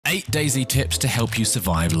8 DayZ tips to help you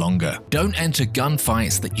survive longer. Don't enter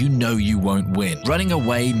gunfights that you know you won't win. Running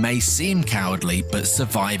away may seem cowardly, but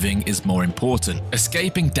surviving is more important.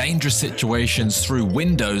 Escaping dangerous situations through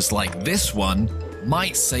windows like this one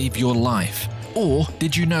might save your life. Or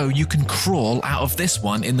did you know you can crawl out of this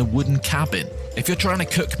one in the wooden cabin? If you're trying to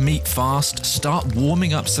cook meat fast, start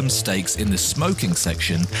warming up some steaks in the smoking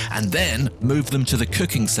section and then move them to the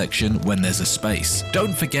cooking section when there's a space.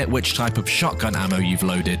 Don't forget which type of shotgun ammo you've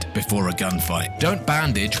loaded before a gunfight. Don't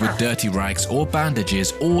bandage with dirty rags or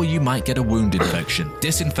bandages or you might get a wound infection.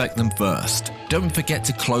 Disinfect them first. Don't forget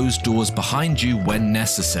to close doors behind you when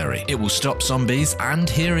necessary. It will stop zombies and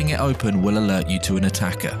hearing it open will alert you to an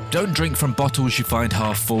attacker. Don't drink from bottles you find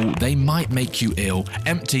half full, they might make you ill.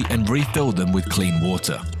 Empty and refill them with clean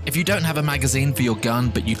water. If you don't have a magazine for your gun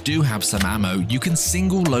but you do have some ammo, you can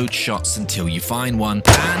single load shots until you find one.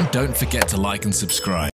 And don't forget to like and subscribe.